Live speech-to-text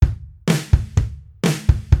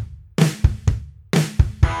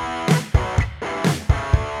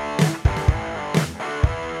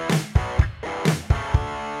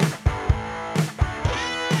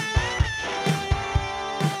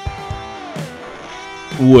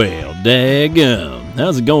Well, daggum.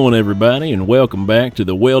 How's it going, everybody? And welcome back to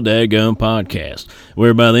the Well Daggum podcast,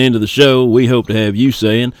 where by the end of the show, we hope to have you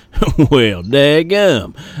saying, well,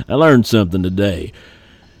 daggum, I learned something today.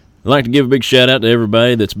 I'd like to give a big shout out to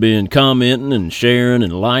everybody that's been commenting and sharing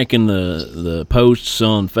and liking the posts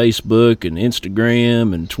on Facebook and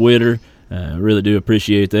Instagram and Twitter. I really do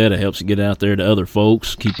appreciate that. It helps you get out there to other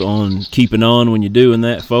folks. Keep on keeping on when you're doing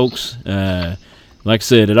that, folks. Like I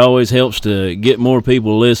said, it always helps to get more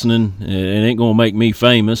people listening. It ain't going to make me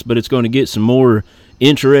famous, but it's going to get some more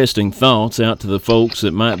interesting thoughts out to the folks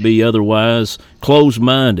that might be otherwise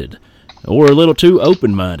closed-minded or a little too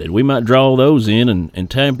open-minded. We might draw those in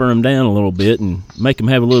and tamper them down a little bit and make them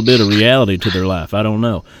have a little bit of reality to their life. I don't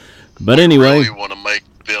know. But anyway. We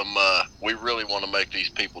really want to make these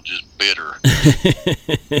people just bitter.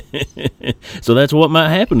 So that's what might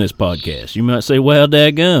happen this podcast. You might say, well,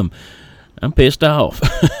 daggum, I'm pissed off.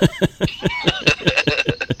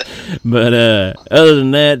 But other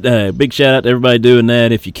than that, big shout out to everybody doing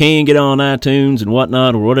that. If you can, get on iTunes and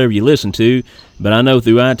whatnot or whatever you listen to. But I know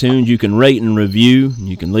through iTunes you can rate and review.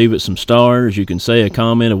 You can leave it some stars. You can say a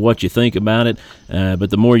comment of what you think about it. But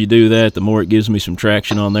the more you do that, the more it gives me some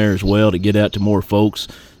traction on there as well to get out to more folks.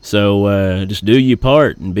 So just do your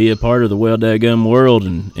part and be a part of the Well Daggum world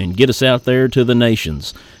and get us out there to the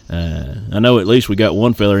nations. I know at least we got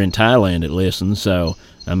one fella in Thailand that listens, so,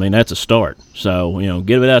 I mean, that's a start. So,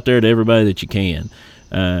 give it out there to everybody that you can.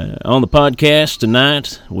 On the podcast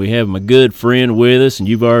tonight, we have my good friend with us, and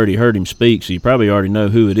you've already heard him speak, so you probably already know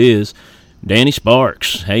who it is. Danny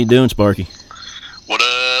Sparks. How you doing, Sparky? What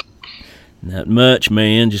up? Not much,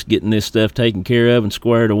 man. Just getting this stuff taken care of and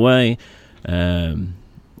squared away.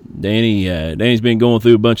 Danny's been going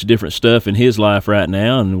through a bunch of different stuff in his life right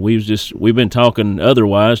now, and we've been talking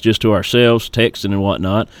otherwise just to ourselves, texting and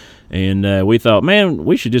whatnot, and we thought, man,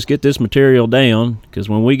 we should just get this material down, because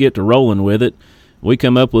when we get to rolling with it, we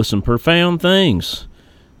come up with some profound things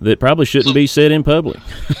that probably shouldn't be said in public.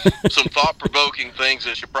 Some thought-provoking things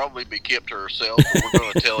that should probably be kept to ourselves, but we're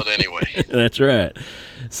going to tell it anyway. That's right.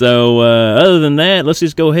 So other than that, let's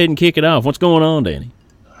just go ahead and kick it off. What's going on, Danny?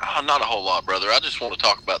 Not a whole lot, brother. I just want to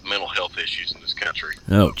talk about the mental health issues in this country.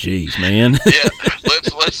 Oh, jeez, man. Yeah,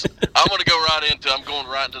 I'm going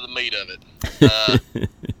right into the meat of it.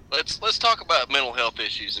 Let's talk about mental health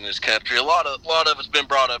issues in this country. A lot of it's been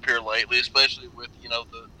brought up here lately, especially with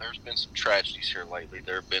there's been some tragedies here lately.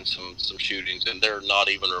 There have been some shootings, and they're not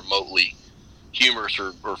even remotely humorous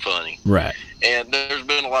or funny. Right. And there's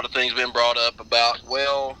been a lot of things been brought up about,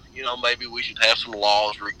 maybe we should have some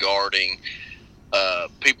laws regarding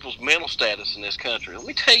people's mental status in this country. Let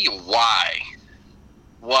me tell you why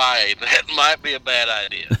that might be a bad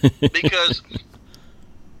idea. Because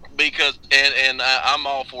I'm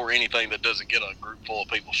all for anything that doesn't get a group full of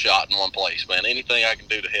people shot in one place, man. Anything I can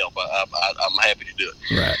do to help, I'm happy to do it.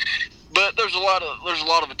 Right. But there's a lot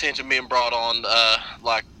of attention being brought on,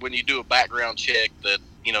 like when you do a background check that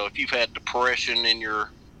if you've had depression in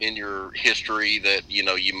your history, that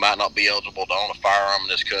you might not be eligible to own a firearm in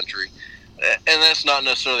this country. And that's not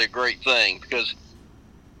necessarily a great thing, because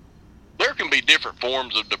there can be different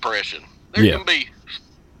forms of depression. There can be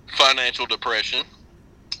financial depression,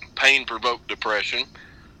 pain-provoked depression,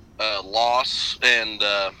 loss, and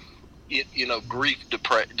grief, the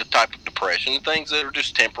type of depression, things that are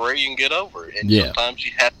just temporary. You can get over it,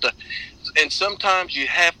 and sometimes you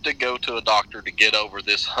have to go to a doctor to get over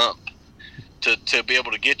this hump, to be able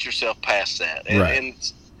to get yourself past that.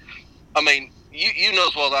 And I mean, you know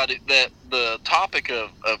as well as I do that the topic of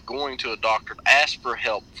going to a doctor to ask for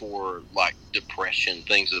help for like depression,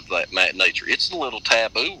 things of that nature, it's a little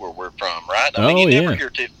taboo where we're from, right? I mean,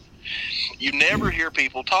 you never hear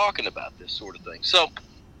people talking about this sort of thing. So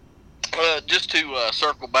just to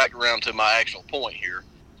circle back around to my actual point here,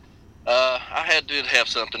 I did have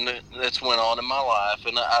something that's went on in my life,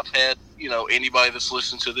 and I've had, anybody that's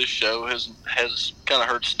listened to this show has kind of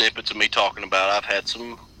heard snippets of me talking about it.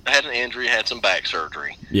 I had an injury, had some back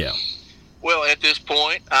surgery. Yeah. Well, at this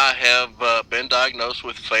point, I have been diagnosed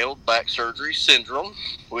with failed back surgery syndrome,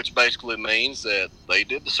 which basically means that they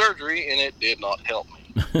did the surgery and it did not help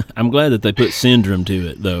me. I'm glad that they put syndrome to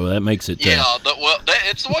it, though. That makes it.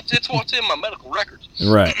 It's what's in my medical records.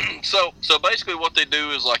 Right. So basically, what they do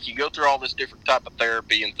is like you go through all this different type of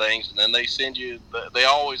therapy and things, and then they send you. They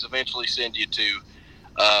always eventually send you to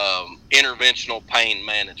interventional pain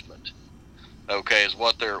management. Okay, is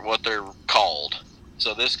what they're called.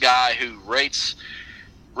 So this guy who rates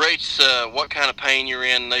what kind of pain you're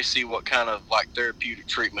in, and they see what kind of like therapeutic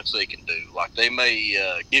treatments they can do. Like they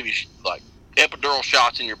may give you like epidural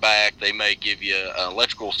shots in your back. They may give you an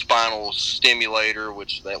electrical spinal stimulator,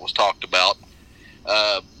 which that was talked about.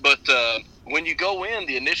 But when you go in,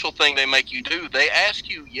 the initial thing they make you do, they ask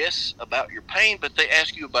you, yes, about your pain, but they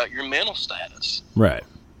ask you about your mental status. Right.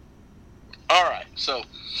 All right. So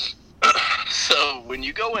when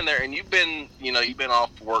you go in there and you've been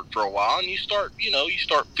off work for a while, and you start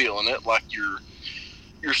feeling it, like your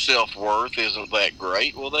self-worth isn't that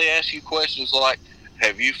great. Well, they ask you questions like,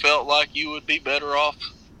 have you felt like you would be better off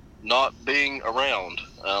not being around?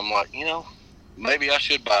 I'm like, maybe I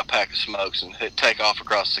should buy a pack of smokes and take off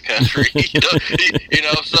across the country.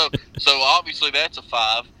 So obviously that's a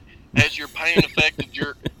 5. Has your pain affected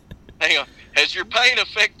your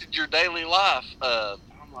daily life? I'm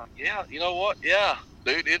like, yeah, you know what? Yeah,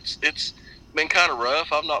 dude, it's been kind of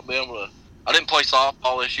rough. I've not been able to. I didn't play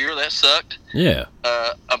softball this year. That sucked. Yeah.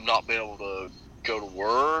 I've not been able to go to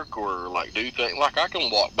work or like do things. Like I can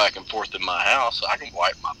walk back and forth in my house. I can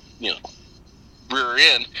wipe my rear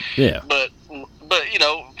end. Yeah. But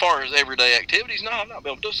as far as everyday activities, no, I've not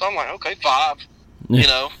been able to do so. I'm like, okay, 5.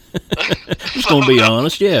 Just gonna be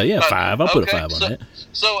honest. Yeah, 5. I'll put a 5 on that.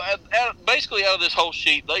 So basically, out of this whole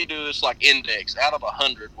sheet, they do this like index out of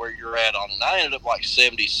 100 where you're at on, and I ended up like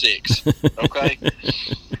 76. Okay.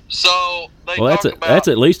 So that's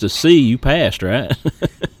at least a C you passed, right?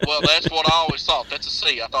 Well, that's what I always thought. That's a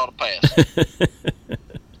C. I thought I passed.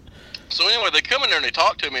 So anyway, they come in there and they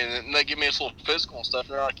talk to me, and they give me this little physical and stuff.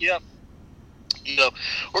 And they're like, yeah,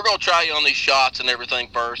 we're going to try you on these shots and everything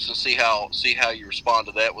first and see how you respond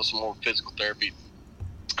to that with some more physical therapy.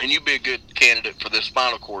 And you'd be a good candidate for this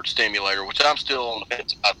spinal cord stimulator, which I'm still on the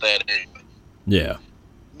fence about that anyway. Yeah.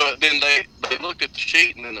 But then they looked at the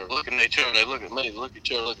sheet, and then they're looking at each other, and they look at me, look at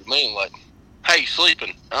each other, look at me, and like, hey, you sleeping?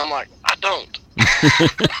 And I'm like, I don't.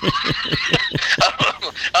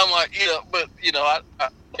 I'm like,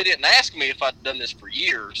 they didn't ask me if I'd done this for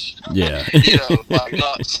years. Yeah. Like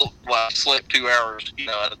not slept 2 hours,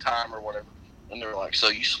 at a time or whatever. And they're like, so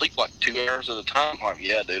you sleep like 2 hours at a time? I'm like,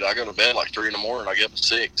 yeah, dude, I go to bed like 3 in the morning, I get up at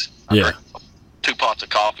 6. I drink 2 pots of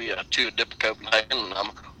coffee, I chew a dip of Copenhagen, and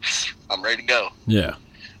I'm ready to go. Yeah.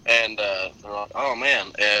 And they're like, oh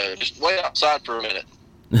man, just wait outside for a minute.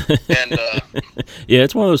 And yeah,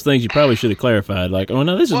 it's one of those things you probably should have clarified. Like, oh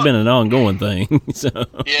no, this has been an ongoing thing. So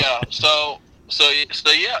yeah, so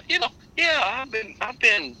yeah, I've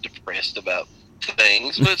been depressed about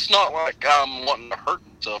things, but it's not like I'm wanting to hurt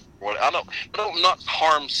myself. I'm not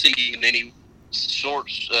harm seeking in any sort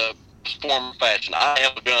form or fashion. I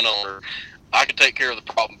have a gun owner. I can take care of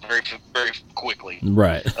the problem very, very quickly.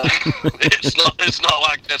 Right. It's not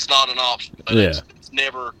like that's not an option. But it's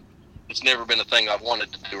never been a thing I've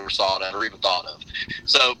wanted to do or sought out or even thought of.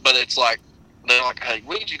 So, but it's like they're like, hey,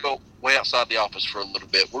 we need you to go way outside the office for a little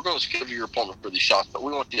bit. We're going to schedule your appointment for these shots, but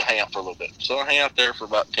we want you to hang out for a little bit. So I hang out there for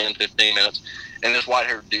about 10, 15 minutes, and this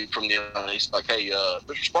white-haired dude from the he's like, hey,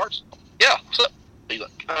 Mr. Sparks? Yeah, what's up? He's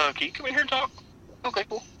like, can you come in here and talk? Okay,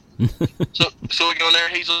 cool. So we go in there,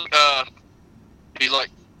 and he's like,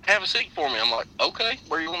 have a seat for me. I'm like, okay,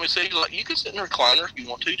 where do you want me to sit? He's like, you can sit in the recliner if you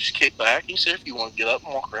want to. Just kick back. He said, if you want to get up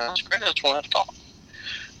and walk around, it's great. I just want to have to talk.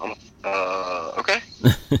 I'm like, okay.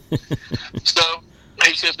 So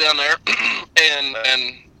he sits down there, and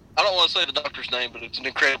I don't want to say the doctor's name, but it's an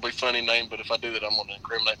incredibly funny name. But if I do that, I'm going to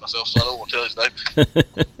incriminate myself, so I don't want to tell his name.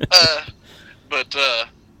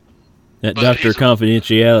 That doctor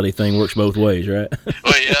confidentiality thing works both ways, right?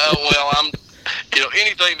 I'm,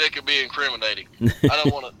 anything that could be incriminating. I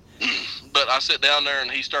don't want to. But I sit down there, and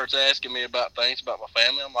he starts asking me about things about my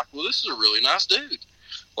family. I'm like, well, this is a really nice dude.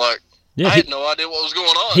 Like, I had no idea what was going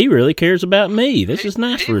on. He really cares about me. This is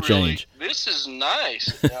nice for a change. This is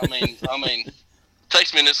nice. I mean,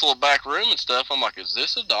 takes me in this little back room and stuff. I'm like, is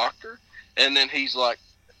this a doctor? And then he's like,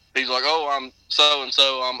 oh, I'm so and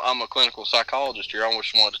so. I'm a clinical psychologist here. I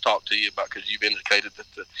just wanted to talk to you about because you've indicated that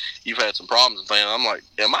you've had some problems and things. I'm like,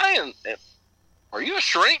 are you a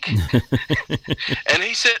shrink? And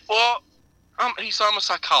he said, well, I'm a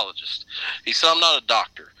psychologist. He said, I'm not a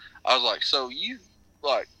doctor. I was like, so you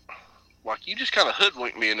like you just kind of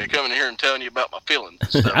hoodwinked me into coming here and telling you about my feelings and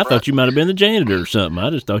stuff, I thought you might have been the janitor or something. I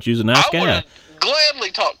just thought you was a nice guy. I would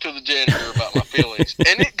gladly talk to the janitor about my feelings.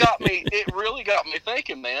 And it really got me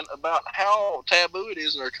thinking, man, about how taboo it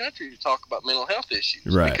is in our country to talk about mental health issues.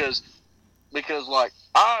 Right. Because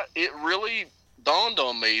it really dawned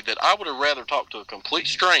on me that I would have rather talked to a complete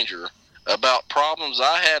stranger about problems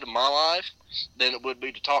I had in my life than it would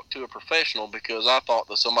be to talk to a professional because I thought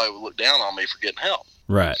that somebody would look down on me for getting help.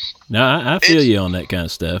 Right. Now, I feel you on that kind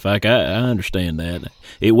of stuff. Like, I understand that.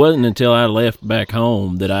 It wasn't until I left back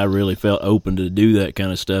home that I really felt open to do that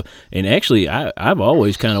kind of stuff. And actually, I've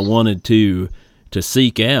always kind of wanted to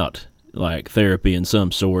seek out like therapy in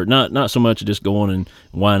some sort. Not so much just going and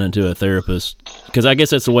whining to a therapist, because I guess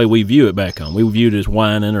that's the way we view it back home. We view it as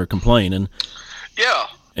whining or complaining. Yeah.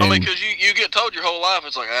 I mean, because you get told your whole life,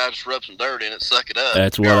 it's like, just rub some dirt in it, suck it up.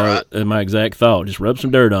 That's what my exact thought. Just rub some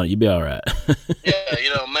dirt on it, you'll be all right.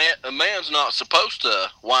 Yeah, a man's not supposed to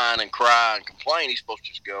whine and cry and complain. He's supposed to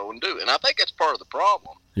just go and do it. And I think that's part of the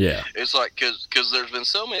problem. Yeah. It's like, because there's been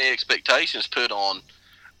so many expectations put on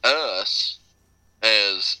us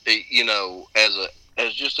as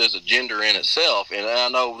just a gender in itself. And I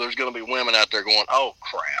know there's going to be women out there going, oh,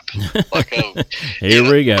 crap. Like, here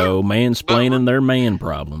we go, mansplaining their man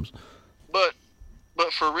problems. But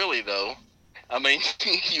for really, though, I mean,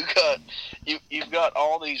 you've got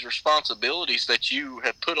all these responsibilities that you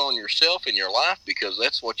have put on yourself in your life because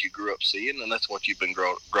that's what you grew up seeing and that's what you've been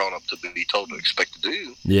grown up to be told to expect to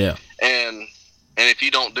do. Yeah. And if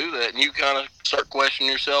you don't do that, and you kind of start questioning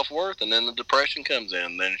your self-worth, and then the depression comes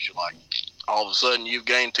in, then it's like, all of a sudden you've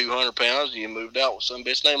gained 200 pounds and you moved out with some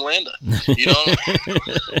bitch named Linda. You know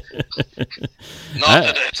Not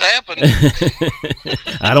that it's happened.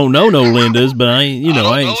 I don't know no Lindas, but I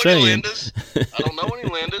ain't saying. I don't know any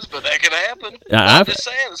Lindas, but that could happen. I'm just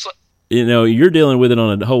saying. It's like, you're dealing with it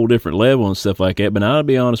on a whole different level and stuff like that. But I'll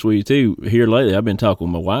be honest with you too. Here lately, I've been talking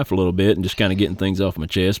with my wife a little bit and just kind of getting things off my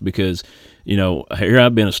chest because, here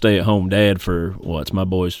I've been a stay-at-home dad for it's my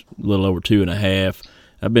boy's a little over 2.5.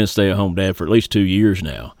 I've been a stay-at-home dad for at least 2 years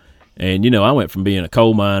now. And, I went from being a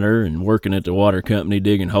coal miner and working at the water company,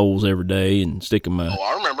 digging holes every day and sticking my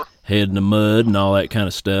head in the mud and all that kind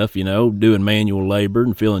of stuff, doing manual labor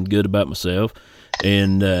and feeling good about myself.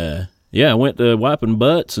 And, I went to wiping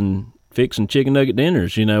butts and fixing chicken nugget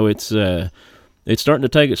dinners. It's starting to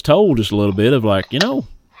take its toll just a little bit of like,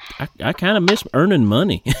 I kind of miss earning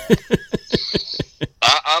money.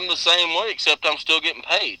 I'm the same way, except I'm still getting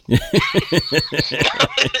paid.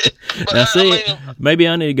 Now, see, maybe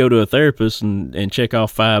I need to go to a therapist and check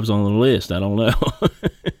off 5s on the list. I don't know.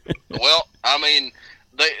 Well, I mean,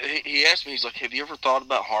 he asked me, he's like, have you ever thought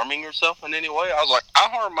about harming yourself in any way? I was like, I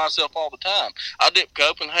harm myself all the time. I dip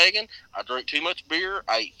Copenhagen, I drink too much beer,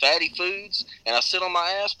 I eat fatty foods, and I sit on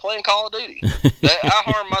my ass playing Call of Duty. I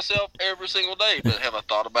harm myself every single day, but have I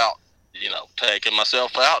thought about taking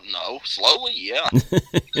myself out? No. Slowly, yeah.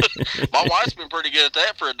 My wife's been pretty good at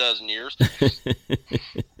that for a dozen years.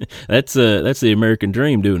 That's the American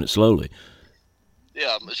dream, doing it slowly.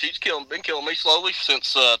 Yeah, but she's been killing me slowly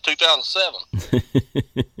since 2007.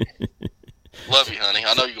 Love you, honey.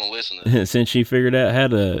 I know you're gonna listen to this. Since she figured out how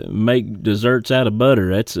to make desserts out of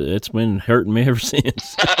butter, it's been hurting me ever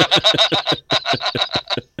since.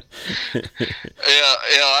 Yeah.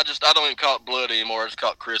 I don't even call it blood anymore. I just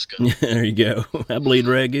call it Crisco. There you go. I bleed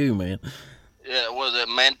ragu, man. Yeah, what is it?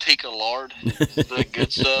 Manteca lard. The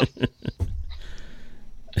good stuff.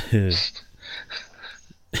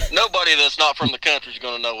 Nobody that's not from the country is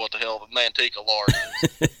going to know what the hell Manteca lard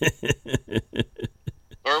is.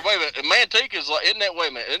 Or wait a minute, Manteca is like, isn't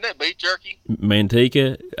that beef jerky?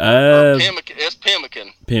 Manteca? Pemmican. It's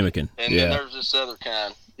pemmican. Pemmican. And then there's this other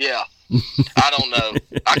kind. Yeah. I don't know.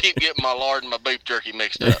 I keep getting my lard and my beef jerky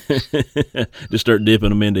mixed up. Just start dipping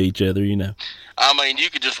them into each other, I mean, you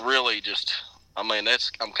could just really I'm kind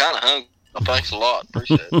of hungry. Thanks a lot.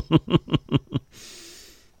 Appreciate it.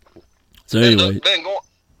 So anyway.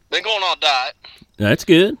 Been going on a diet. That's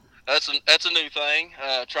good. That's a new thing.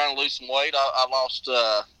 Trying to lose some weight. I lost,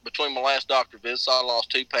 between my last doctor visits, I lost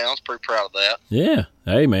 2 pounds. Pretty proud of that. Yeah.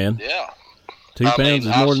 Hey, man. Yeah. 2 pounds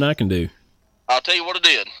is more than I can do. I'll tell you what I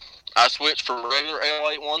did. I switched from regular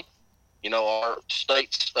L81, our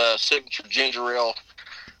state's signature ginger ale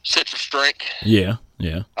citrus drink. Yeah.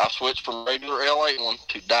 I switched from regular L81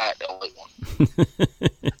 to diet L81.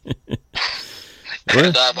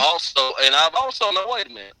 And I've also, no, wait a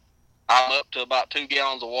minute. I'm up to about 2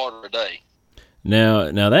 gallons of water a day. Now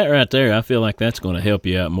that right there, I feel like that's going to help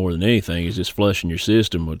you out more than anything. Is just flushing your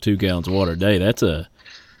system with 2 gallons of water a day. That's a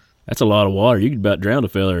lot of water. You could about drown a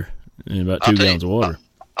fella in about 2 gallons of water.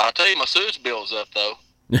 I'll tell you, my sewage bill's up though.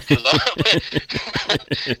 Hey,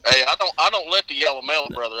 I don't let the yellow mail,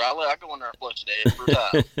 brother. I go in there and flush it every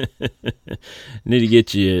time. Need to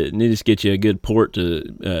get you a good port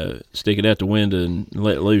to stick it out the window and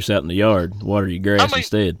let it loose out in the yard. Water your grass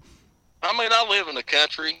instead. I live in the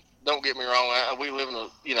country. Don't get me wrong. We live in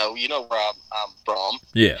you know where I'm from.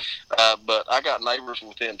 Yeah. But I got neighbors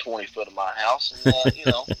within 20 foot of my house. And,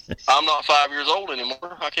 I'm not 5 years old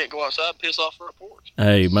anymore. I can't go outside and piss off for a porch.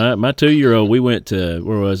 Hey, my 2-year-old, we went to,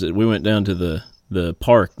 where was it? We went down to the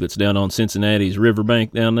park that's down on Cincinnati's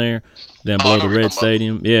riverbank down there, down below the Red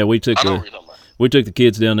Stadium. Yeah, we took the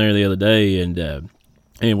kids down there the other day, and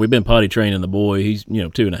And we've been potty training the boy. He's,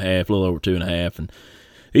 2.5, a little over 2.5, and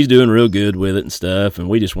he's doing real good with it and stuff, and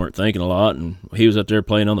we just weren't thinking a lot, and he was up there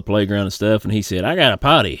playing on the playground and stuff, and he said, I got a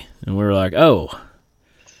potty. And we were like, oh,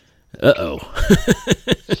 uh-oh.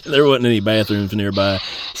 There wasn't any bathrooms nearby.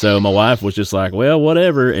 So my wife was just like, well,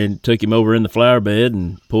 whatever, and took him over in the flower bed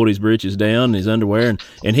and pulled his britches down and his underwear.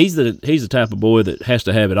 And he's the type of boy that has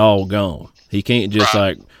to have it all gone. He can't just,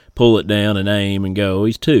 pull it down and aim and go.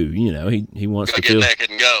 He's 2, he wants to feel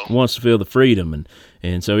naked and go. Wants to feel the freedom.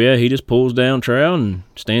 And so, yeah, he just pulls down trout and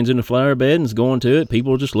stands in the flower bed and is going to it.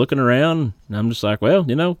 People are just looking around, and I'm just like, well,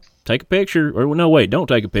 take a picture. Or no, wait, don't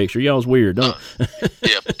take a picture. Y'all's weird. Don't.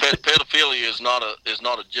 Yeah, pedophilia is not a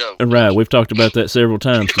joke. Right, we've talked about that several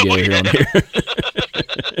times together here on here.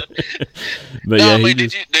 But no, yeah,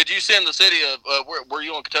 did you send the city of were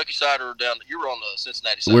you on Kentucky side or down? You were on the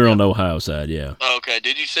Cincinnati side. We're on the Ohio side, yeah. Okay,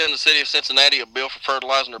 did you send the city of Cincinnati a bill for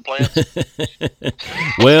fertilizing their plants?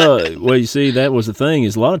 well, you see, that was the thing.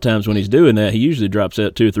 Is a lot of times when he's doing that, he usually drops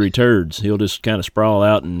out 2 or 3 turds. He'll just kind of sprawl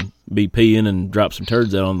out and be peeing and drop some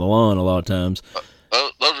turds out on the lawn a lot of times.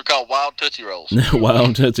 Those are called wild Tootsie Rolls.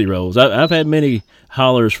 Wild Tootsie Rolls. I've had many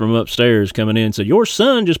hollers from upstairs coming in and said, your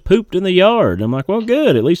son just pooped in the yard. I'm like, well,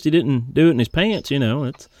 good. At least he didn't do it in his pants,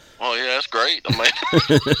 It's. Oh, yeah, that's great. I mean,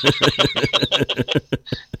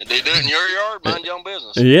 if they do it in your yard, mind your own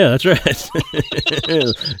business. Yeah, that's right.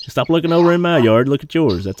 Stop looking over in my yard. Look at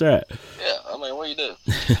yours. That's right. Yeah, I mean, what do you do?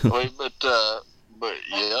 but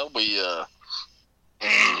yeah, we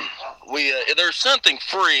there's something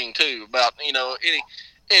freeing too about any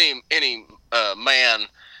man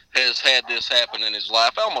has had this happen in his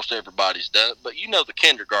life. Almost everybody's done it, but the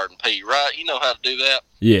kindergarten pee, right? You know how to do that.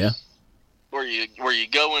 Yeah. Where you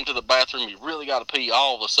go into the bathroom, you really got to pee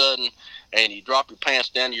all of a sudden, and you drop your pants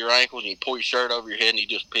down to your ankles, and you pull your shirt over your head, and you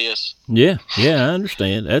just piss. Yeah, I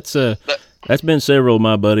understand. That's been several of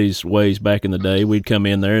my buddies' ways back in the day. We'd come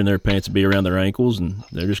in there, and their pants would be around their ankles, and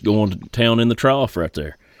they're just going to town in the trough right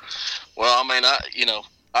there. Well, I mean,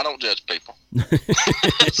 I don't judge people. That's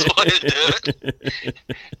the way to do it.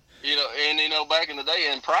 Back in the day,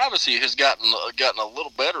 and privacy has gotten a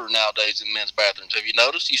little better nowadays in men's bathrooms. Have you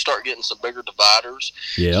noticed? You start getting some bigger dividers.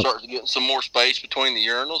 Yeah. Start getting some more space between the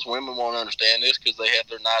urinals. Women won't understand this because they have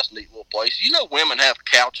their nice, neat little places. Women have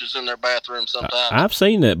couches in their bathroom sometimes. I've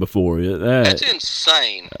seen that before. That's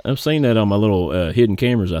insane. I've seen that on my little hidden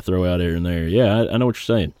cameras I throw out here and there. Yeah, I know what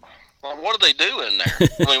you're saying. Well, what do they do in there?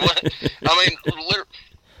 Literally.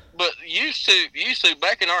 But used to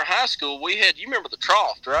back in our high school, we had, you remember the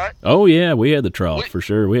trough, right? Oh yeah, we had the trough for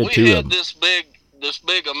sure. We had 2 of them. This big.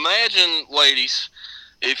 Imagine, ladies,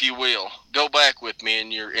 if you will, go back with me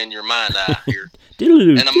in your mind eye here,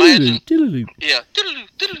 and imagine, yeah,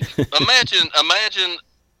 imagine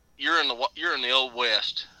you're in the old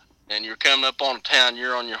west, and you're coming up on a town.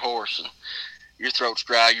 You're on your horse, and your throat's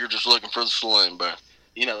dry. You're just looking for the saloon, but.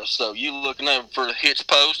 So you looking over for the hitch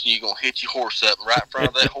post, and you're going to hitch your horse up. And right in front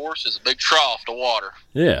of that horse is a big trough of water.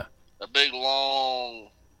 Yeah. A big, long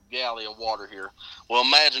galley of water here. Well,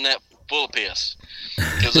 imagine that full of piss,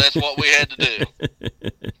 because that's what we had to do.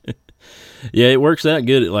 Yeah, it works out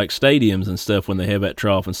good at, like, stadiums and stuff when they have that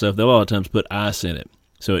trough and stuff. They'll a lot of times put ice in it,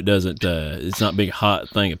 so it doesn't, it's not a big hot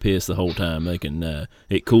thing of piss the whole time. They can,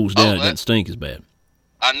 it cools down, it doesn't stink as bad.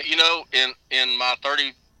 In my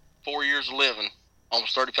 34 years of living,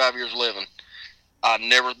 almost 35 years of living, I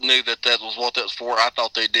never knew that was what that was for. I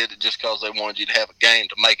thought they did it just because they wanted you to have a game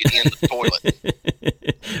to make it in the toilet.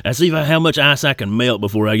 I see how much ice I can melt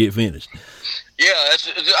before I get finished. Yeah,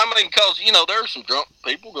 because, there are some drunk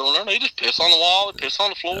people going there, and they just piss on the wall, they piss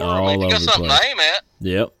on the floor. You got something to aim at.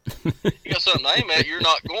 Yep. You got something to aim at, you're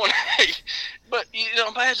not going But,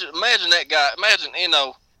 imagine that guy,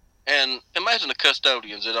 and imagine the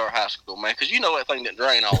custodians at our high school, man, because that thing didn't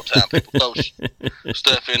drain all the time. People throw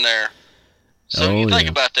stuff in there. So think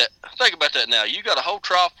about that. Think about that now. You got a whole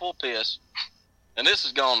trough full of piss, and this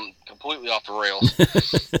has gone completely off the rails.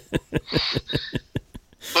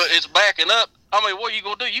 But it's backing up. What are you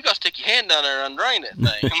going to do? You got to stick your hand down there and undrain that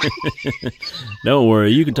thing. Don't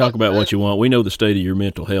worry. You can talk about what you want. We know the state of your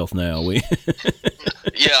mental health now. Yeah,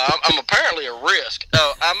 I'm apparently a risk.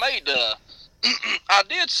 I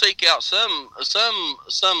did seek out some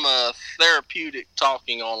therapeutic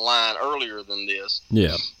talking online earlier than this.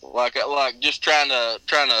 Yeah. Like just trying to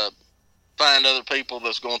find other people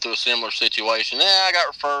that's going through a similar situation. I got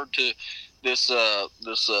referred to this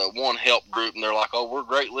one help group, and they're like, "Oh, we're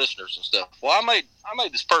great listeners and stuff." Well, I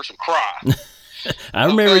made this person cry. I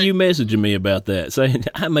remember you messaging me about that, saying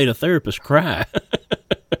I made a therapist cry.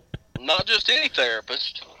 Not just any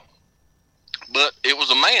therapist, but it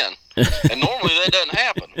was a man. And normally that doesn't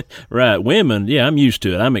happen. Right. Women, yeah, I'm used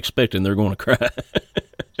to it. I'm expecting they're going to cry.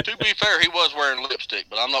 To be fair, he was wearing lipstick,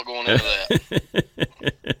 but I'm not going into that.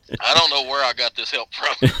 I don't know where I got this help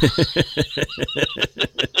from.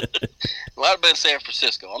 Might have been San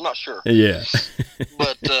Francisco. I'm not sure. Yeah.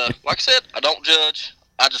 But like I said, I don't judge.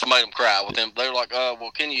 I just made them cry with them. They were like,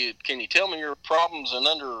 "Well, can you tell me your problems in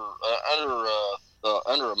under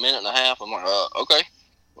a minute and a half?" I'm like, "Okay."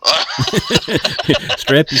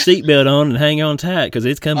 Strap your seatbelt on and hang on tight because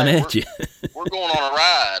it's coming at you. We're going on a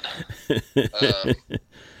ride.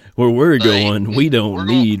 Where we're going, we don't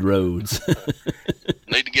need roads.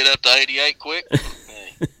 Need to get up to 88 quick.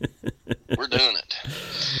 Hey, we're doing it.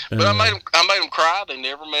 But I made them cry. They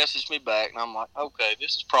never messaged me back, and I'm like, okay,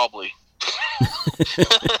 this is probably.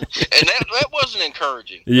 And that wasn't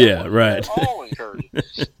encouraging. Yeah, right. At all encouraging.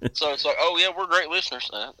 So it's like, oh yeah, we're great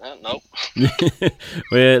listeners. Nope.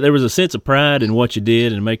 Well, there was a sense of pride in what you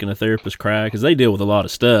did and making a therapist cry because they deal with a lot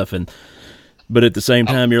of stuff, but at the same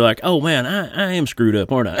time, you're like, oh man, I am screwed up,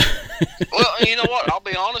 aren't I? Well, you know what? I'll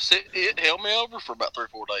be honest. It held me over for about 3 or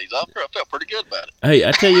 4 days. I felt pretty good about it. Hey,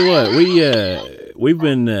 I tell you what, we've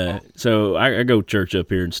been so I go to church up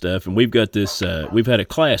here and stuff, and we've got this. We've had a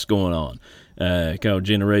class going on called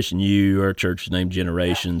Generation U. Our church is named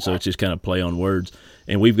Generation, so it's just kind of play on words.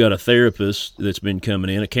 And we've got a therapist that's been coming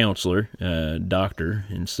in, a counselor, doctor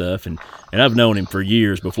and stuff. And I've known him for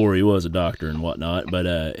years before he was a doctor and whatnot.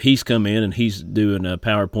 But he's come in and he's doing a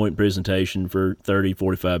PowerPoint presentation for 30,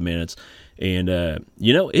 45 minutes. And,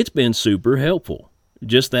 it's been super helpful.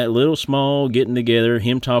 Just that little small getting together,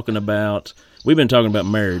 him talking about, we've been talking about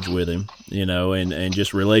marriage with him, and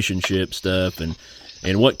just relationship stuff and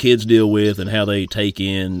what kids deal with and how they take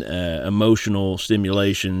in emotional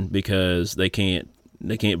stimulation because they can't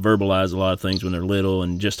verbalize a lot of things when they're little,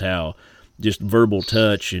 and just how just verbal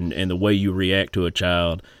touch and the way you react to a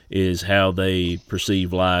child is how they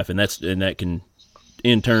perceive life, and that can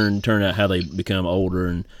in turn turn out how they become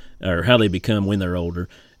older or how they become when they're older.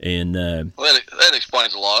 And well, that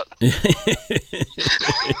explains a lot.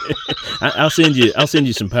 I'll send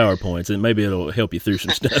you some PowerPoints, and maybe it'll help you through some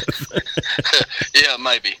stuff. Yeah,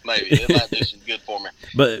 maybe it might do some good for me.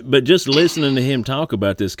 But just listening to him talk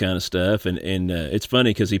about this kind of stuff, and it's funny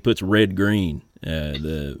because he puts Red Green,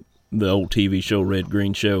 the old TV show Red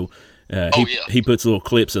Green Show. He puts little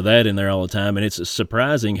clips of that in there all the time, and it's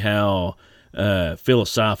surprising how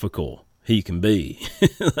philosophical he can be.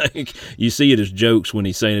 Like, you see it as jokes when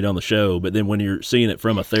he's saying it on the show, but then when you're seeing it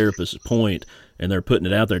from a therapist's point and they're putting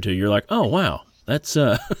it out there to you, you're like, oh wow, that's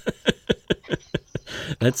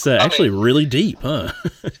actually really deep, huh?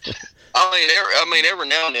 I mean, every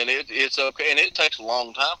now and then it's okay, and it takes a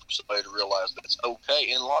long time for somebody to realize that it's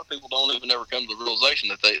okay. And a lot of people don't even ever come to the realization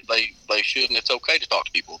that they should, and it's okay to talk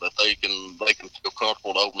to people, that they can feel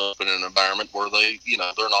comfortable to open up in an environment where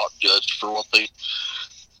they're not judged for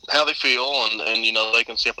how they feel, and they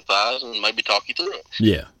can sympathize and maybe talk you through it.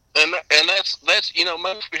 Yeah. And that's maybe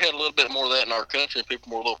if we had a little bit more of that in our country and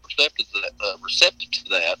people were a little receptive to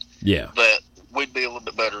that. Yeah. That we'd be a little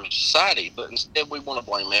bit better society, but instead we want to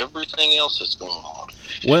blame everything else that's going on.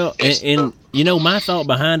 Well, and my thought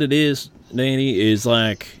behind it is, Danny, is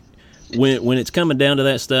like when it's coming down to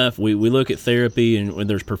that stuff, we look at therapy, and when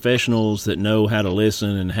there's professionals that know how to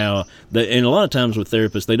listen and and a lot of times with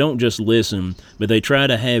therapists, they don't just listen, but they try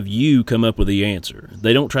to have you come up with the answer.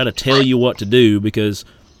 They don't try to tell you what to do, because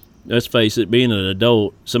let's face it, being an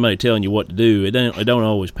adult, somebody telling you what to do, it don't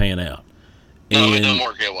always pan out. No, it doesn't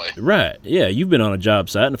work that way. Right. Yeah, you've been on a job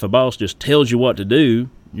site, and if a boss just tells you what to do,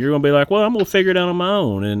 you're going to be like, well, I'm going to figure it out on my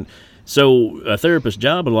own. And so a therapist's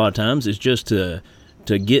job a lot of times is just to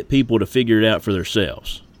get people to figure it out for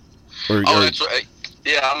themselves. That's right.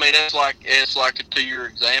 Yeah, I mean, it's like to your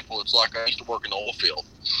example, it's like I used to work in the oil field.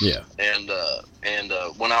 Yeah. And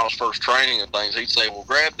when I was first training and things, he'd say, well,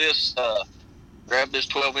 grab this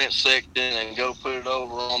 12-inch section and go put it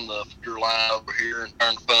over on the feeder line over here and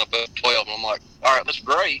turn the pump up to 12. And I'm like, all right, that's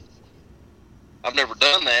great. I've never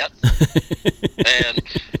done that. And,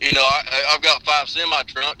 I've got 5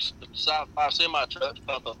 semi-trucks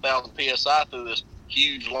pump 1,000 PSI through this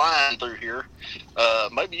huge line through here.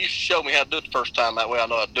 Maybe you should show me how to do it the first time. That way I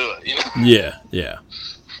know how to do it,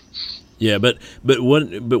 Yeah, but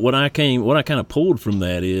what I kind of pulled from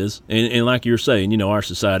that is, and like you're saying, our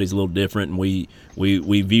society's a little different, and we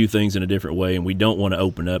view things in a different way, and we don't want to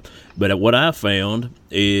open up. But what I found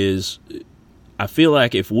is, I feel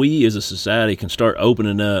like if we as a society can start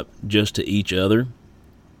opening up just to each other,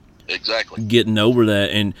 exactly, getting over that,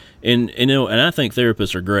 and I think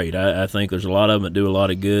therapists are great. I think there's a lot of them that do a lot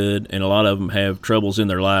of good, and a lot of them have troubles in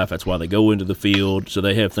their life. That's why they go into the field, so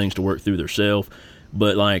they have things to work through themselves.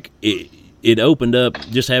 but like it opened up,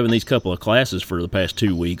 just having these couple of classes for the past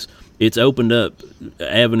 2 weeks. It's opened up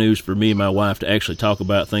avenues for me and my wife to actually talk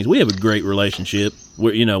about things. We have a great relationship.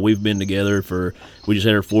 We've been together we just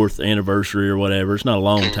had our 4th anniversary or whatever. It's not a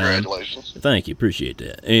long time. Congratulations. Thank you. Appreciate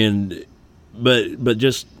that. But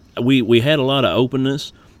just, we had a lot of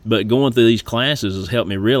openness, but going through these classes has helped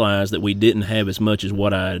me realize that we didn't have as much as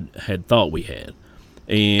what I had thought we had.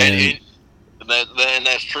 And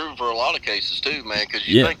that's true for a lot of cases too, man, because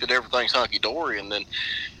you think that everything's hunky-dory, and then,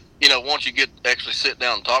 once you actually sit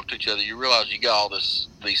down and talk to each other, you realize you got all these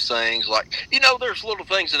things, like, there's little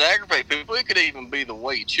things that aggravate people. It could even be the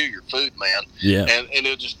way you chew your food, man. Yeah. And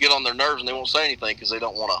it'll just get on their nerves, and they won't say anything because they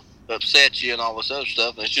don't want to upset you and all this other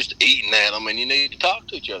stuff, and it's just eating at them, and you need to talk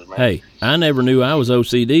to each other, man. Hey, I never knew I was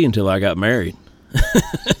OCD until I got married.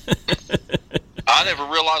 I never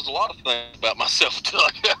realized a lot of things about myself until I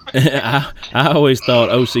got married. I always thought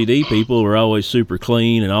OCD people were always super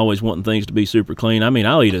clean and always wanting things to be super clean. I mean,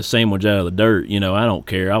 I'll eat a sandwich out of the dirt. I don't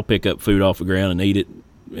care. I'll pick up food off the ground and eat it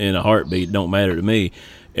in a heartbeat. It don't matter to me.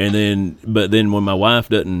 But then when my wife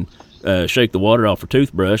doesn't shake the water off her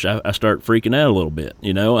toothbrush, I start freaking out a little bit.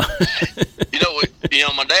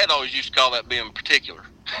 My dad always used to call that being particular.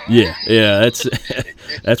 Yeah,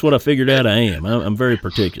 that's what I figured out I am. I'm very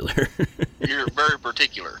particular. You're very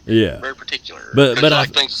particular. Yeah. Very particular. But you I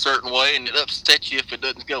like things a certain way, and it upsets you if it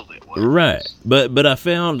doesn't go that way. Right. But I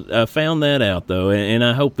found that out, though, and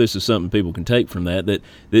I hope this is something people can take from that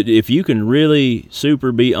if you can really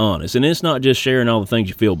super be honest, and it's not just sharing all the things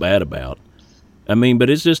you feel bad about. I mean, but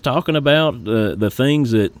it's just talking about the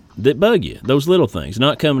things that bug you, those little things,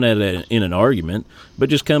 not coming at it in an argument, but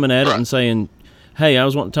just coming at it and saying, hey, I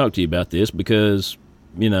was wanting to talk to you about this because,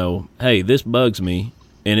 hey, this bugs me,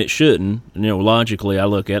 and it shouldn't. Logically, I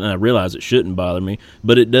look at it and I realize it shouldn't bother me,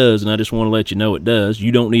 but it does, and I just want to let you know it does.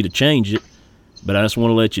 You don't need to change it, but I just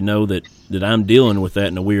want to let you know that I'm dealing with that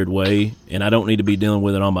in a weird way, and I don't need to be dealing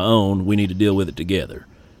with it on my own. We need to deal with it together.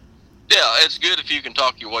 Yeah, it's good if you can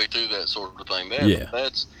talk your way through that sort of thing.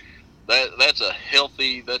 That's a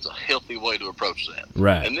healthy way to approach that.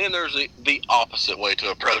 Right. And then there's the opposite way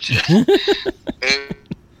to approach it.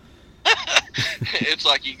 It's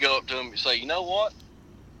like you go up to them and say, you know what?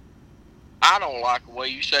 I don't like the way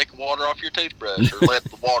you shake water off your toothbrush or let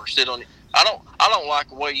the water sit on you. I don't like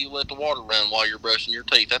the way you let the water run while you're brushing your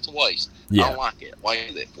teeth. That's a waste. Yeah. I don't like it. Why do you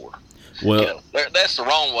do that for? Well, that's the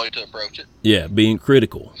wrong way to approach it. Yeah, being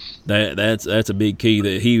critical. That's a big key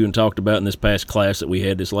that he even talked about in this past class that we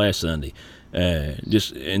had this last Sunday.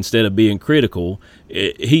 Just instead of being critical,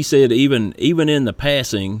 he said even in the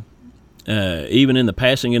passing,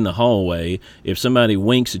 in the hallway, if somebody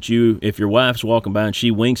winks at you, if your wife's walking by and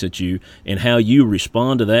she winks at you, and how you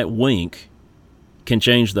respond to that wink can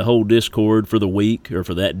change the whole discord for the week or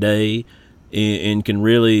for that day, and can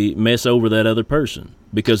really mess over that other person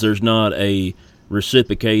because there's not a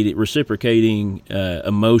reciprocating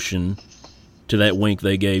emotion to that wink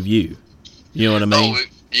they gave you. You know what I mean? Oh,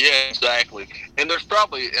 yeah, exactly. And there's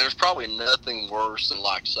probably nothing worse than,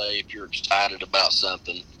 like, say, if you're excited about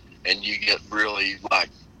something and you get really like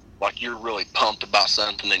you're really pumped about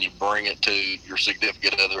something and you bring it to your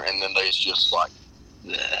significant other, and then they's just like,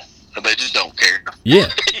 nah. And they just don't care. Yeah.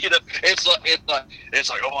 It's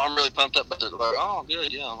like, oh, I'm really pumped up, but they're like, oh,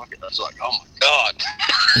 good, yeah, I like it. It's like, oh my God.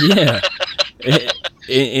 Yeah.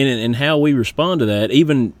 And how we respond to that,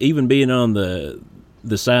 even being on the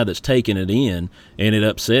side that's taking it in and it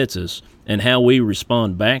upsets us, and how we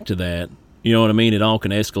respond back to that, you know what I mean? It all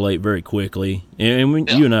can escalate very quickly. And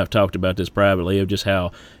you and I have talked about this privately, of just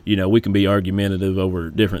how, we can be argumentative over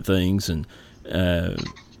different things, and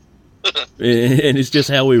it's just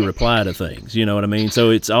how we reply to things, you know what I mean? So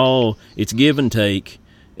it's give and take,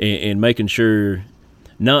 and making sure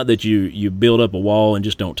not that you build up a wall and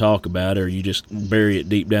just don't talk about it, or you just bury it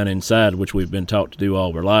deep down inside, which we've been taught to do all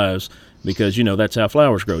of our lives, because that's how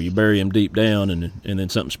flowers grow. You bury them deep down, and then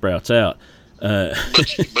something sprouts out.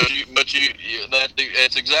 That's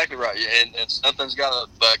exactly right, and something's got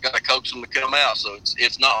to coax them to come out. So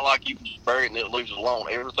it's not like you can just bury it and it leaves it alone.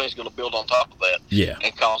 Everything's going to build on top of that,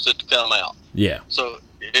 and cause it to come out. Yeah. So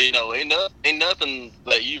ain't nothing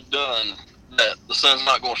that you've done that the sun's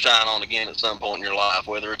not going to shine on again at some point in your life,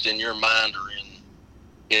 whether it's in your mind or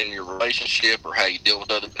in your relationship or how you deal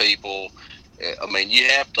with other people. I mean, you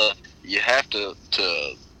have to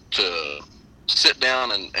sit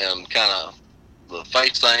down and kind of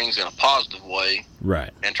face things in a positive way,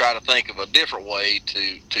 right? And try to think of a different way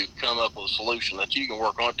to come up with a solution that you can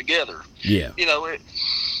work on it together. Yeah.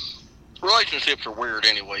 Relationships are weird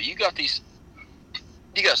anyway. You got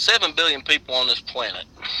 7 billion people on this planet.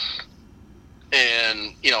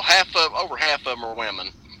 and over half of them are women.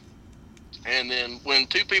 And then when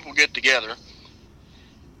two people get together,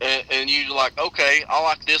 and you're like, okay, I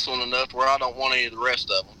like this one enough where I don't want any of the rest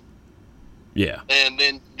of them. Yeah. And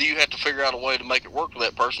then you have to figure out a way to make it work for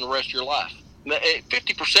that person the rest of your life.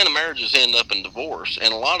 50% of marriages end up in divorce,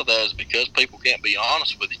 and a lot of that is because people can't be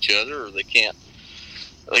honest with each other, or they can't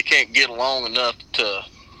get along enough to,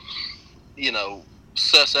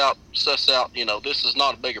 suss out, this is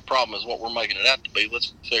not a bigger problem as what we're making it out to be.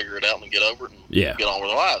 Let's figure it out and get over it and get on with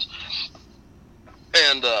our lives.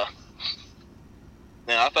 And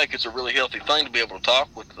I think it's a really healthy thing to be able to talk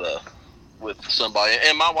with somebody.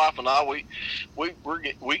 And my wife and I, we're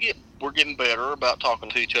getting better about talking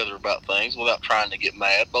to each other about things without trying to get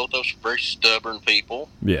mad. Both of us are very stubborn people.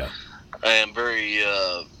 Yeah. And very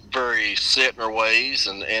very set in our ways,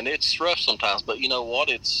 and it's rough sometimes. But you know what?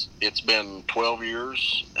 It's been 12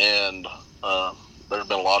 years, and there's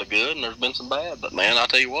been a lot of good, and there's been some bad. But man, I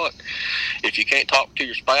tell you what, if you can't talk to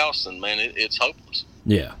your spouse, then man, it's hopeless.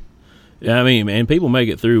 Yeah. Yeah, I mean, man, people make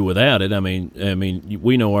it through without it. I mean,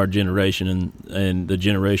 we know our generation and the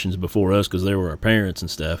generations before us because they were our parents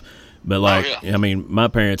and stuff. But I mean, my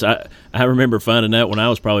parents, I remember finding out when I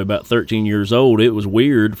was probably about 13 years old, it was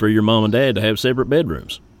weird for your mom and dad to have separate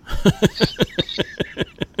bedrooms.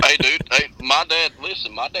 Hey, dude, my dad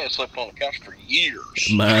slept on the couch for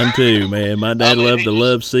years. Mine too, man. My dad loved the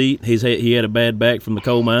love seat. He had a bad back from the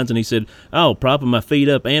coal mines, and he said, "Oh, propping my feet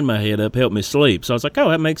up and my head up helped me sleep." So I was like, "Oh,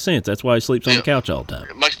 that makes sense. That's why he sleeps on the couch all the time."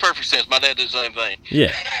 It makes perfect sense. My dad did the same thing.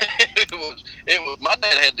 Yeah. It was. My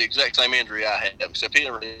dad had the exact same injury I had, except he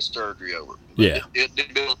never had surgery over it. Yeah. It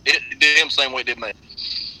did him the same way it did me.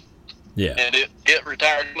 Yeah. And it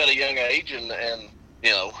retired him at a young age, and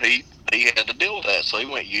he had to deal with that. So he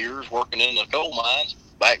went years working in the coal mines,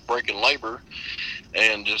 back-breaking labor,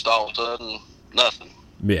 and just all of a sudden, nothing.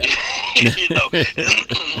 Yeah.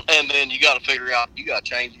 And then you got to figure out, you got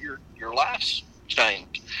to change your life's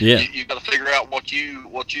changed. Yeah. You got to figure out where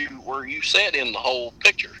you set in the whole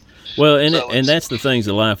picture. Well, and that's the things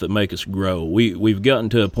in life that make us grow. We've gotten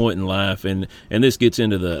to a point in life, and this gets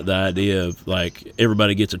into the idea of like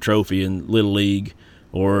everybody gets a trophy in Little League,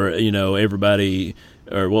 or everybody.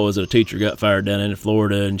 Or what was it? A teacher got fired down in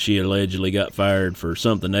Florida, and she allegedly got fired for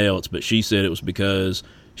something else, but she said it was because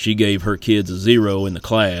she gave her kids a 0 in the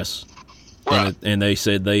class, right. and they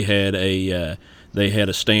said they had a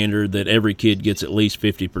standard that every kid gets at least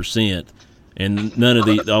 50%, and none of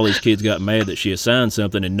all these kids got mad that she assigned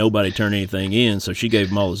something and nobody turned anything in, so she gave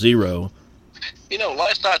them all a 0.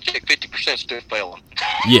 Last I checked, 50% still failing.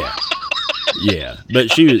 Yeah. Yeah,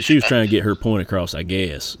 but she was trying to get her point across, I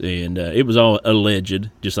guess, and it was all alleged,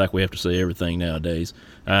 just like we have to say everything nowadays.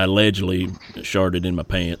 I allegedly sharted in my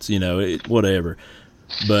pants, whatever.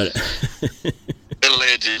 But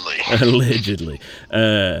allegedly,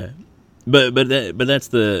 but that's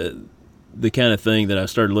the kind of thing that I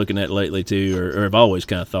started looking at lately too, or I've always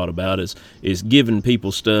kind of thought about is giving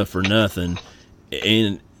people stuff for nothing,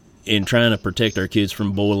 and trying to protect our kids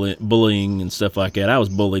from bullying and stuff like that. I was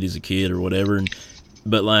bullied as a kid or whatever,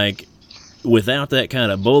 but like without that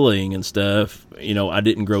kind of bullying and stuff, I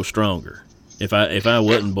didn't grow stronger. If I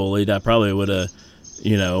wasn't bullied, I probably would have,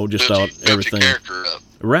 just thought everything.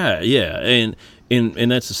 Right? Yeah, and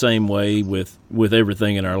that's the same way with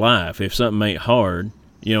everything in our life. If something ain't hard,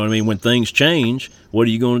 you know what I mean. When things change, what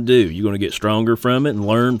are you going to do? You're going to get stronger from it and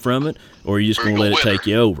learn from it, or are you just going to let it take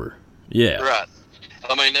you over? Yeah. Right.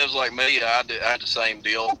 I mean, it was like me. I had the same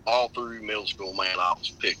deal all through middle school. Man, I was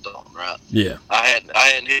picked on, right? Yeah. I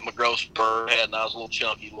hadn't hit my growth spurt, and I was a little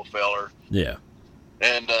chunky little feller. Yeah.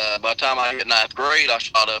 And by the time I hit 9th grade, I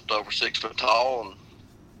shot up to over 6 foot tall,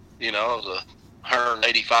 and I was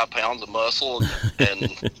 185 pounds of muscle,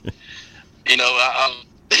 and I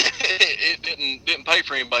it didn't pay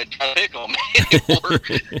for anybody to try to pick on me anymore.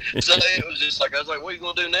 So it was just like I was like, "What are you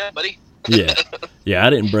gonna do now, buddy?" Yeah.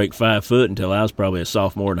 I didn't break 5 foot until I was probably a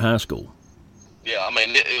sophomore in high school. Yeah, I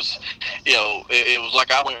mean, it was, it was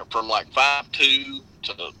like I went from like 5'2"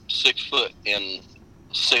 to 6 foot in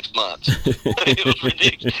 6 months. It was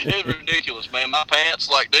ridiculous. It was ridiculous, man. My pants,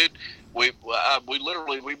 like, dude, we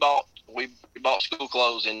bought school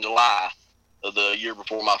clothes in July of the year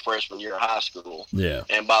before my freshman year of high school. Yeah,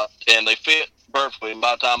 and they fit perfectly. And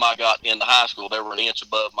by the time I got into high school, they were an inch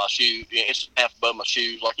above my shoe, inch and a half above my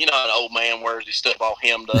shoes. Like, how an old man wears his stuff all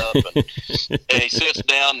hemmed up, and he sits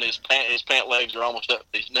down, and his pant legs are almost up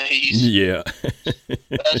to his knees. Yeah,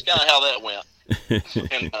 that's kind of how that went.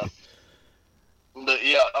 And but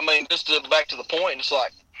yeah, I mean, just back to the point, it's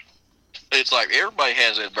like everybody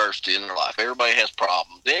has adversity in their life. Everybody has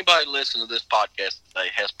problems. Anybody listening to this podcast today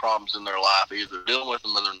has problems in their life. Either they're dealing with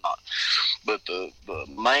them or they're not. But the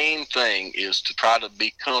main thing is to try to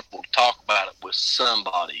be comfortable to talk about it with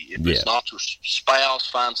somebody. If it's not your spouse,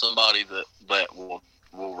 find somebody that will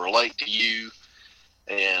relate to you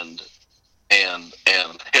and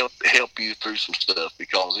help you through some stuff,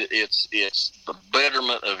 because it's the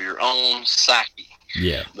betterment of your own psyche.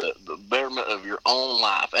 Yeah. The betterment of your own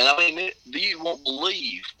life. And I mean, you won't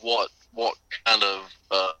believe what kind of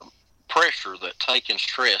pressure that taking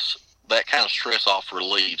that kind of stress off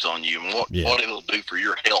relieves on you, and what it'll do for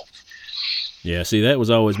your health. Yeah, see, that was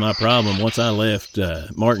always my problem. Once I left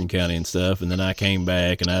Martin County and stuff, and then I came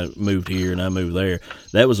back, and I moved here, and I moved there,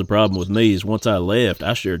 that was the problem with me, is once I left,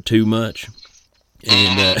 I shared too much.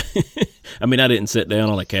 And, I mean, I didn't sit down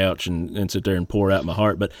on a couch and sit there and pour out my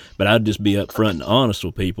heart, but I'd just be upfront and honest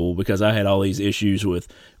with people, because I had all these issues with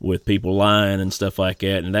people lying and stuff like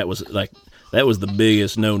that, and that was the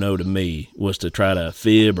biggest no-no to me, was to try to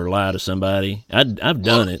fib or lie to somebody. I've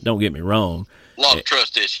done it, don't get me wrong. A lot of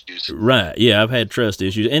trust issues. Right, yeah, I've had trust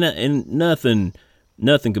issues, and nothing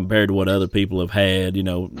compared to what other people have had. You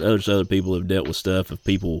know, other people have dealt with stuff of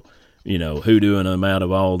people, you know, hoodooing them out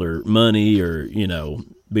of all their money, or, you know,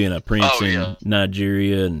 being a prince in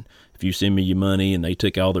Nigeria, and if you send me your money, and they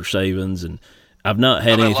took all their savings, and I've not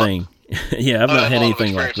had anything. Yeah, I've not had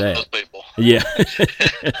anything like that. Yeah,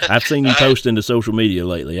 I've seen you posting to social media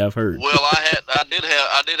lately. I've heard. Well, I did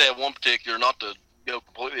have one particular, not to go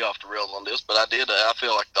completely off the rails on this, but I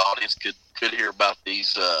feel like the audience could hear about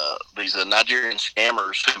these Nigerian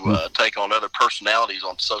scammers who take on other personalities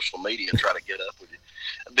on social media and try to get up with you.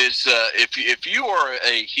 This, if you are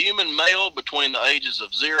a human male between the ages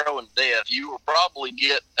of 0 and death, you will probably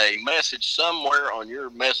get a message somewhere on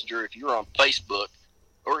your messenger, if you're on Facebook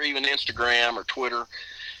or even Instagram or Twitter,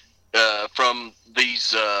 from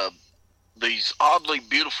these oddly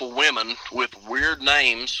beautiful women with weird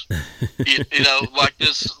names. you know, like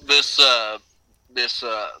the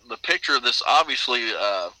picture of this obviously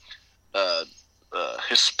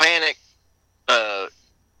Hispanic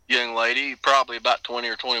young lady, probably about 20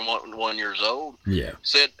 or 21 years old. Yeah.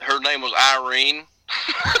 Said her name was Irene.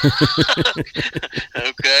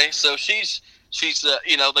 Okay, so she's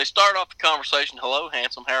you know, they start off the conversation, "Hello,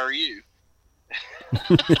 handsome, how are you?"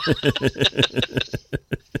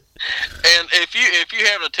 And if you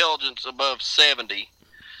have intelligence above 70,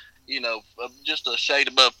 you know, just a shade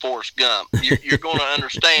above Forrest Gump, you're going to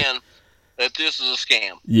understand that this is a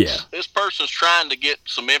scam. Yeah. This person's trying to get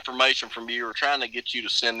some information from you, or trying to get you to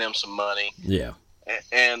send them some money. Yeah.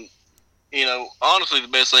 And you know, honestly, the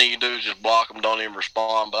best thing you can do is just block them, don't even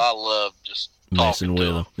respond. But I love just messing with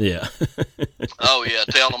them. Yeah. Oh yeah,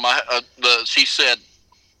 telling them. She said,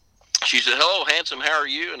 "Hello, handsome, how are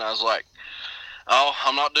you?" And I was like, "Oh,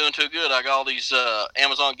 I'm not doing too good. I got all these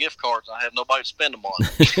Amazon gift cards. I have nobody to spend them on." You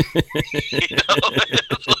know,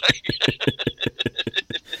 it's like,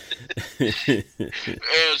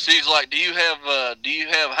 and she's like, "Do you have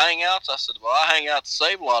Hangouts?" I said, "Well, I hang out to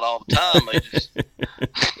Save a Lot all the time."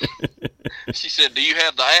 She said, "Do you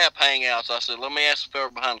have the app Hangouts?" I said, "Let me ask the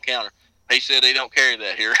fella behind the counter." He said they don't carry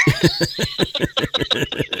that here.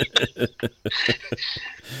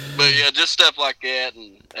 But yeah, just stuff like that,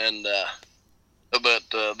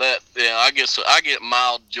 I get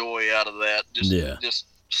mild joy out of that. Just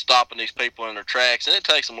stopping these people in their tracks, and it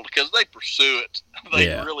takes them, because they pursue it. They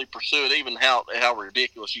really pursue it, even how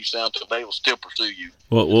ridiculous you sound to them, they will still pursue you.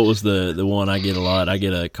 What was the one I get a lot? I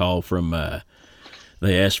get a call from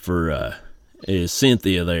they asked for is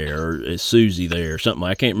Cynthia there, or is Susie there, or something.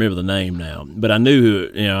 I can't remember the name now, but I knew who.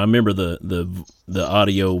 You know, I remember the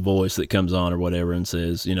audio voice that comes on or whatever, and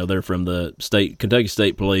says, you know, they're from the Kentucky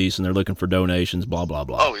State Police, and they're looking for donations, blah blah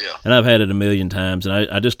blah. Oh yeah. And I've had it a million times, and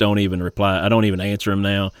I just don't even reply. I don't even answer them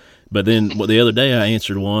now. But then the other day I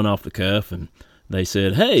answered one off the cuff, and they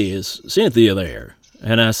said, "Hey, is Cynthia there?"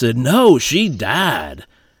 And I said, "No, she died."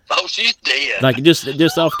 Oh, she's dead. Like, just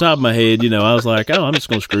off the top of my head, you know, I was like, "Oh, I'm just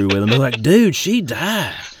going to screw with them." They're like, "Dude, she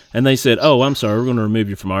died." And they said, "Oh, I'm sorry, we're going to remove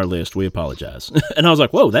you from our list. We apologize." And I was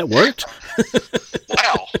like, "Whoa, that worked?"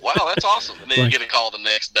 Wow, that's awesome. And then you get a call the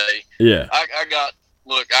next day. Yeah. I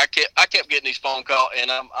kept getting these phone calls,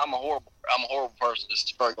 and I'm a horrible person. This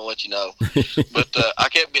is probably going to let you know. But I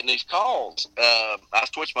kept getting these calls. I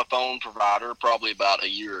switched my phone provider probably about a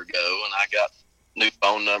year ago, and I got new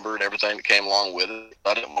phone number and everything that came along with it.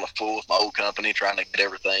 I didn't want to fool with my old company trying to get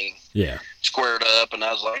everything squared up, and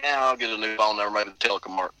I was like, I'll get a new phone number. Maybe the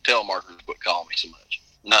telemarketers would call me so much.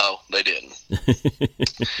 No, they didn't.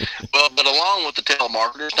 But along with the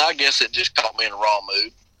telemarketers, I guess it just caught me in a raw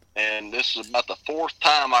mood. And this is about the 4th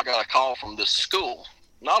time I got a call from this school,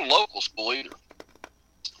 not a local school either.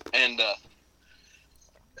 And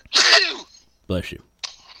bless you.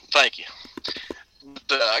 Thank you.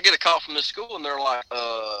 But, I get a call from this school, and they're like,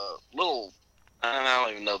 I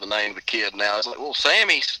don't even know the name of the kid now. It's like,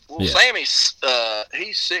 Sammy's,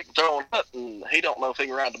 he's sick and throwing up, and he don't know if he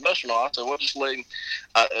can ride the bus or not. I said, well, just let him.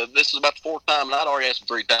 This is about the fourth time, and I'd already asked him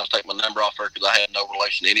 3 times to take my number off her because I had no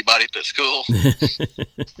relation to anybody at that school.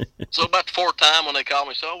 So about the fourth time when they called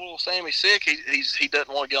me, Sammy's sick. He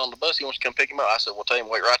doesn't want to get on the bus. He wants to come pick him up. I said, well, tell him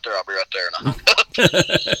wait right there. I'll be right there. And I hung up.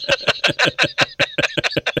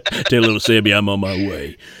 Tell little Sammy I'm on my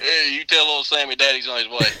way. Yeah, you tell little Sammy Daddy's on his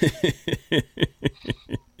way.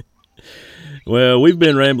 Well, we've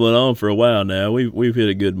been rambling on for a while now. We've hit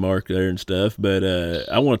a good mark there and stuff, but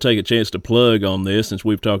I want to take a chance to plug on this since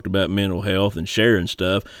we've talked about mental health and sharing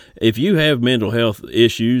stuff. If you have mental health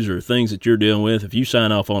issues or things that you're dealing with, if you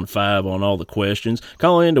sign off on 5 on all the questions,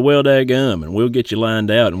 call in to Well Daggum, and we'll get you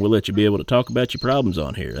lined out, and we'll let you be able to talk about your problems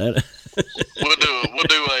on here.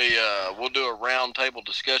 We'll do a round table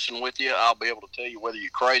discussion with you. I'll be able to tell you whether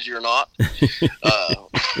you're crazy or not.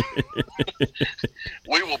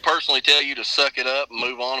 We will personally tell you to suck it up and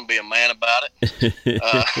move on and be a man about it.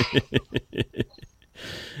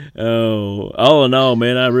 All in all,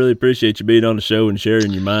 man, I really appreciate you being on the show and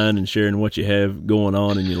sharing your mind and sharing what you have going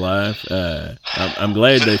on in your life. I'm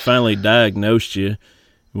glad they finally diagnosed you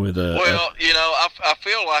with I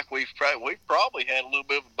feel like we've probably had a little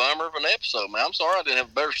bit of a bummer of an episode, man. I'm sorry I didn't have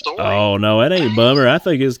a better story. Oh, no, that ain't a bummer. I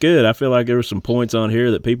think it's good. I feel like there were some points on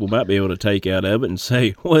here that people might be able to take out of it and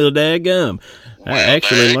say, well, daggum, I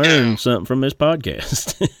actually learned something from this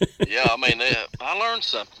podcast. Yeah, I mean, I learned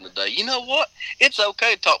something today. You know what? It's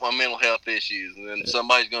okay to talk about mental health issues, and then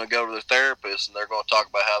somebody's going to go to their therapist, and they're going to talk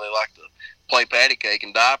about how they like to play patty cake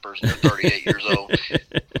and diapers, and they're 38 years old.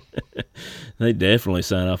 They definitely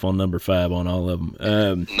sign off on number 5 on all of them.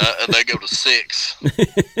 No, they go to 6.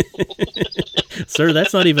 Sir,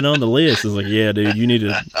 that's not even on the list. It's like, yeah, dude, you need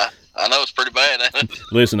to. I know it's pretty bad. Ain't it?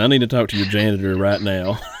 Listen, I need to talk to your janitor right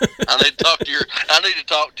now. I need to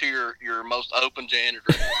talk to your most open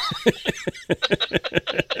janitor.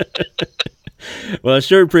 Well, I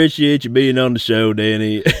sure appreciate you being on the show,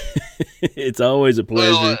 Danny. It's always a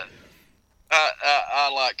pleasure. Well,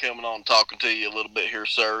 I like coming on and talking to you a little bit here,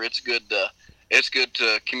 sir. It's good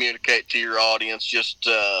to communicate to your audience just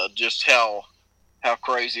how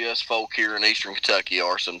crazy us folk here in Eastern Kentucky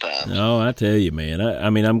are sometimes. Oh, I tell you, man. I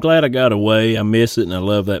mean, I'm glad I got away. I miss it, and I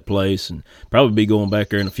love that place, and probably be going back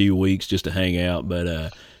there in a few weeks just to hang out. But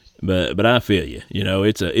I feel you. You know,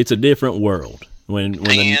 it's a different world when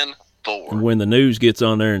the news gets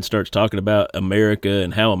on there and starts talking about America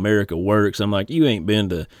and how America works. I'm like, you ain't been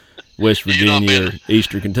to West Virginia or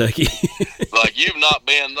Eastern Kentucky. Like, you've not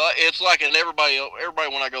been. It's like, and everybody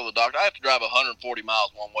when I go to the doctor, I have to drive 140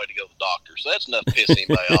 miles one way to go to the doctor. So that's enough to piss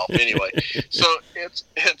anybody off anyway. So it's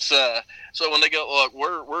so when they go, look,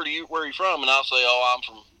 where are you from? And I'll say, oh, I'm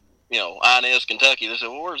from, Inez, Kentucky. They say,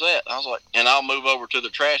 well, where's that? I was like, and I'll move over to the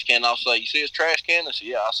trash can. And I'll say, you see this trash can? They say,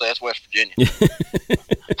 yeah. I'll say, that's West Virginia.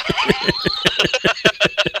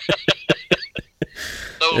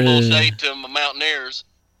 Throw a little shade to my mountaineers.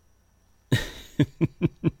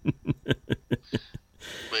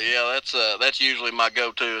 But yeah, that's usually my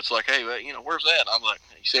go-to. It's like, hey, where's that? I'm like,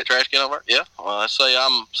 you see a trash can over there? Yeah. Well, I'm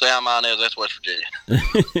Inez. That's West Virginia.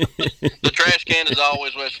 The trash can is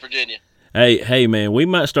always West Virginia. Hey, man, we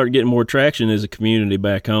might start getting more traction as a community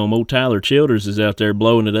back home. Old Tyler Childers is out there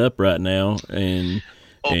blowing it up right now, and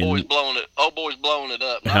boy's blowing it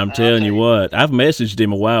up. I'm telling you what, I've messaged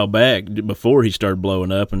him a while back before he started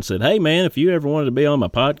blowing up and said, hey, man, if you ever wanted to be on my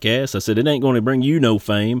podcast, I said, it ain't going to bring you no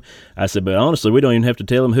fame. I said, but honestly, we don't even have to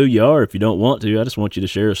tell him who you are if you don't want to. I just want you to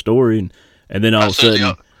share a story. And then all of a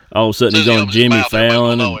sudden he's on Jimmy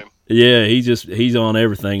Fallon. And, yeah, he's on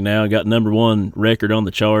everything now. Got #1 record on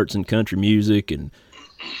the charts in country music, and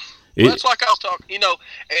well, it's like I was talking, and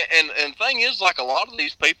thing is, like, a lot of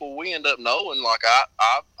these people we end up knowing. Like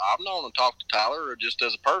I've known and talked to Tyler or just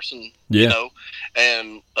as a person,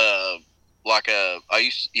 and I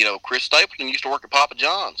used, Chris Stapleton used to work at Papa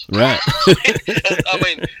John's, right?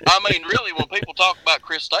 I mean, really, when people talk about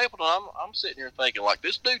Chris Stapleton, I'm sitting here thinking, like,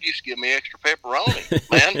 this dude used to give me extra pepperoni,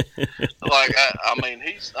 man. Like,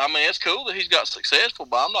 it's cool that he's got successful,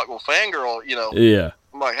 but I'm not gonna fangirl, Yeah.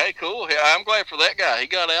 I'm like, hey, cool. I'm glad for that guy. He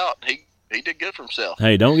got out. He did good for himself.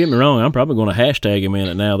 Hey, don't get me wrong. I'm probably going to hashtag him in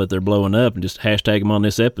it now that they're blowing up, and just hashtag him on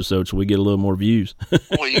this episode so we get a little more views.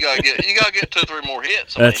 Well, you gotta get 2 or 3 more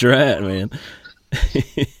hits. That's right, man.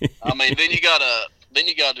 Then you gotta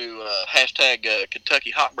hashtag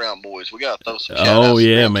Kentucky Hot Brown Boys. We gotta throw some. Oh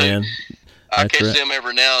yeah, man. I catch them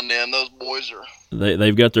every now and then. Those boys are.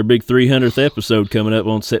 They've got their big 300th episode coming up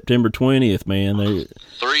on September 20th, man.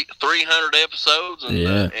 300 episodes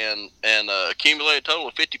and accumulated total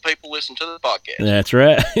of 50 people listen to the podcast. That's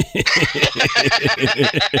right.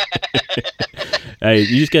 Hey,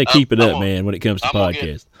 you just got to keep it up, man, when it comes to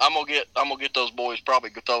podcasts. I'm gonna get those boys probably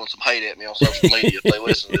throwing some hate at me on social media if they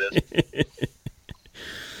listen to this.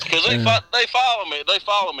 Because they follow me. They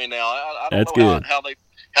follow me now. I don't know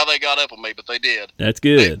how they got up on me, but they did. That's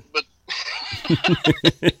good.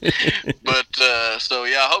 So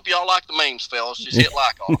yeah, I hope y'all like the memes, fellas. Just hit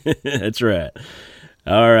like on them. That's right.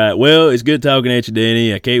 All right. Well, it's good talking at you,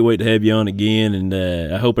 Danny. I can't wait to have you on again, and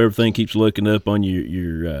I hope everything keeps looking up on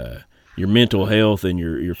your mental health and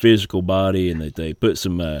your physical body, and that they put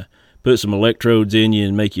some electrodes in you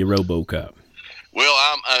and make you a RoboCop.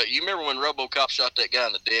 Well, you remember when RoboCop shot that guy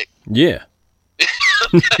in the dick? Yeah.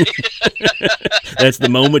 That's the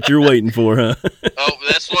moment you're waiting for, huh? Oh,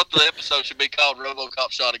 that's what the episode should be called,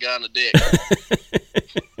 RoboCop shot a guy in the dick.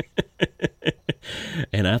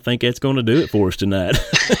 And I think that's going to do it for us tonight.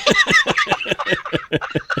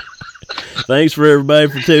 Thanks for everybody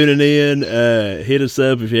for tuning in. Hit us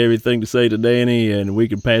up if you have anything to say to Danny, and we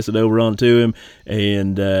can pass it over on to him.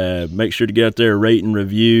 And make sure to get out there, rate and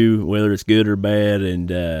review, whether it's good or bad,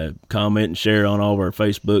 and comment and share on all of our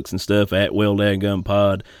Facebooks and stuff at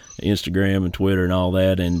WellDadGumPod, Instagram and Twitter and all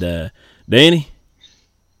that. And Danny,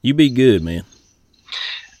 you be good, man.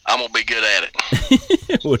 I'm going to be good at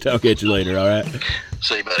it. We'll talk at you later, all right?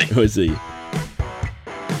 See you, buddy. We'll see you.